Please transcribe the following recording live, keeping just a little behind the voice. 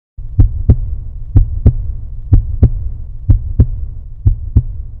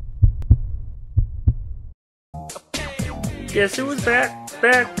Guess who's back,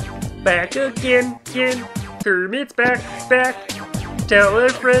 back again. Kermit's back. Tell a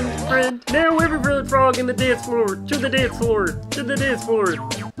friend. Now every village frog in the dance floor, to the dance floor.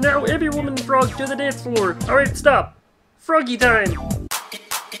 Now every woman frog to the dance floor. Alright, stop. Froggy time.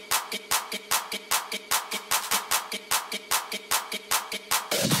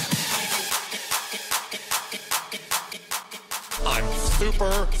 I'm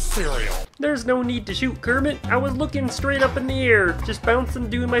super cereal. There's no need to shoot, Kermit. I was looking straight up in the air, just bouncing,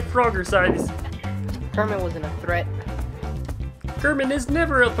 doing my frogger size. Kermit wasn't a threat. Kermit is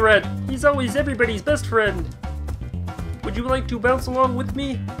never a threat. He's always everybody's best friend. Would you like to bounce along with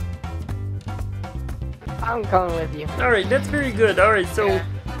me? I'm coming with you. Alright, that's very good. Alright, so Yeah.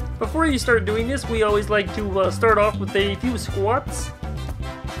 before you start doing this, we always like to start off with a few squats.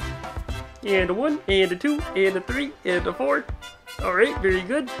 And a 1, and a 2, and a 3, and a 4. Alright, very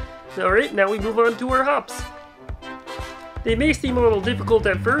good. Alright, now we move on to our hops. They may seem a little difficult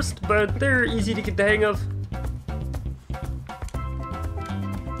at first, but they're easy to get the hang of.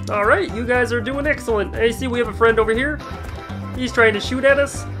 Alright, you guys are doing excellent. I see we have a friend over here. He's trying to shoot at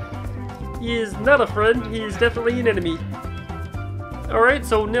us. He is not a friend, he is definitely an enemy. Alright,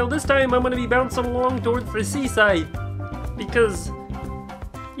 so now this time I'm going to be bouncing along towards the seaside. Because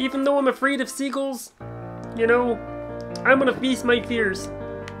even though I'm afraid of seagulls, you know, I'm going to face my fears.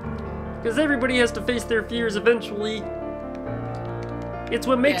 Because everybody has to face their fears eventually. It's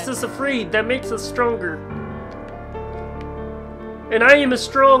what makes us afraid that makes us stronger. And I am a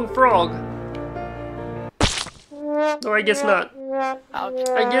strong frog. Oh, I guess not.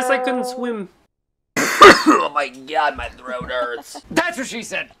 I guess I couldn't swim. Oh my god, my throat hurts. That's what she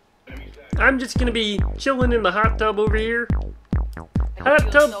said. I'm just gonna be chilling in the hot tub over here.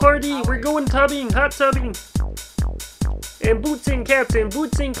 Hot tub party! We're going tubbing! Hot tubbing! And boots and cats and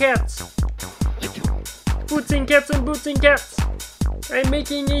boots and cats! Boots and cats and boots and cats! I'm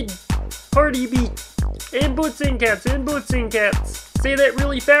making a party beat! And boots and cats and boots and cats! Say that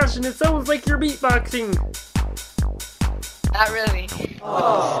really fast and it sounds like you're beatboxing! Not really.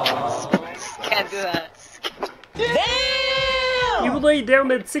 Oh. Can't do that. Damn! You lay down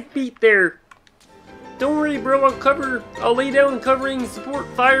that sick beat there! Don't worry bro, I'll lay down covering support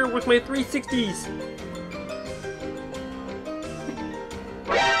fire with my 360s!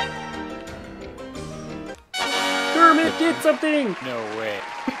 Kermit did something! No way.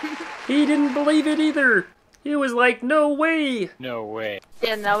 He didn't believe it either! He was like, no way! No way.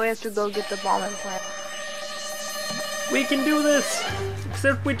 Yeah, now we have to go get the bomb and plant. We can do this!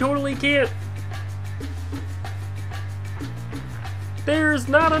 Except we totally can't. There's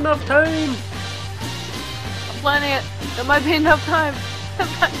not enough time! I'm planning it. There might be enough time. There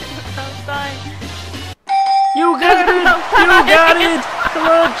might be enough time. You got it! You got it!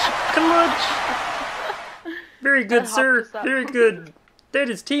 Clutch! Very good, sir. Very good. That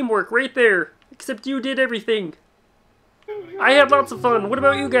is teamwork right there. Except you did everything. I had lots of fun. What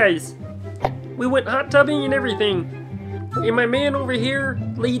about you guys? We went hot tubbing and everything. And my man over here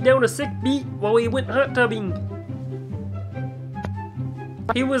laid down a sick beat while we went hot tubbing.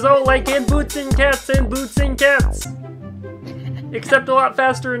 He was all like, and boots and cats and boots and cats. Except a lot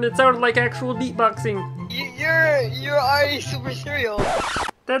faster and it sounded like actual beatboxing. You're already super cereal.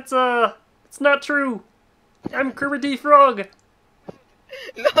 That's, it's not true. I'm Kermit the Frog.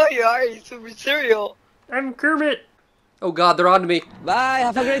 No, you're already super cereal. I'm Kermit. Oh god, they're on to me. Bye,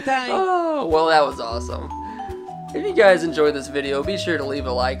 have a great time. Oh, well that was awesome. If you guys enjoyed this video, be sure to leave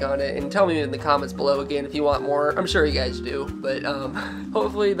a like on it and tell me in the comments below again if you want more. I'm sure you guys do, but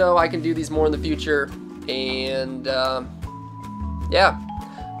hopefully though I can do these more in the future. And yeah.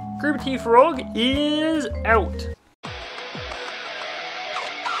 Kermit the Frog is out.